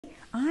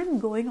I'm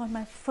going on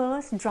my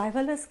first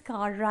driverless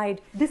car ride.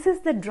 This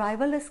is the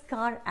driverless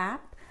car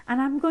app, and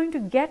I'm going to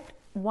get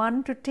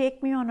one to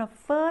take me on a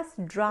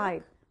first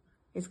drive.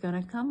 It's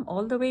gonna come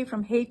all the way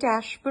from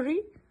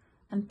Haight-Ashbury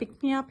and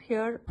pick me up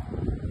here.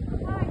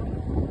 Hi.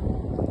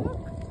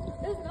 Look,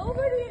 there's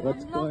nobody.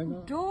 What's going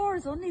on?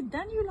 Doors, only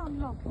then you'll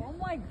unlock. Oh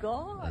my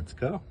God. Let's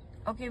go.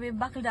 Okay, we're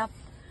buckled up.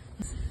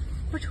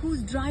 But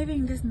who's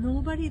driving? There's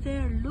nobody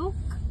there. Look.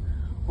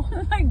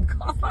 Oh my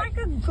God. It's like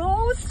a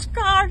ghost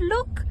car.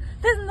 Look.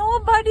 There's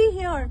nobody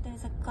here.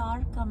 There's a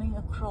car coming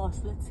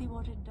across. Let's see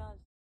what it does.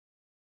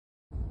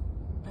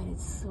 But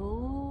it's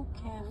so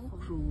careful.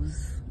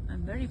 Cruise.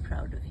 I'm very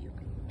proud of you.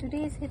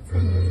 Today's hits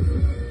and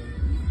misses.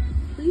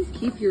 Please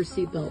keep your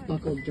seatbelt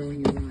buckled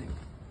during your ride.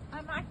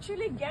 I'm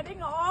actually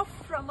getting off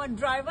from a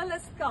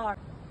driverless car.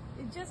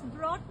 It just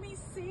brought me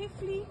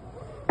safely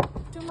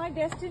to my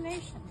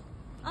destination.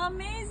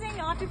 Amazing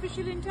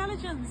artificial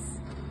intelligence.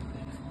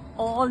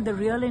 All the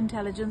real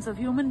intelligence of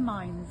human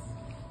minds.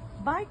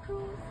 Bye,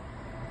 cruise.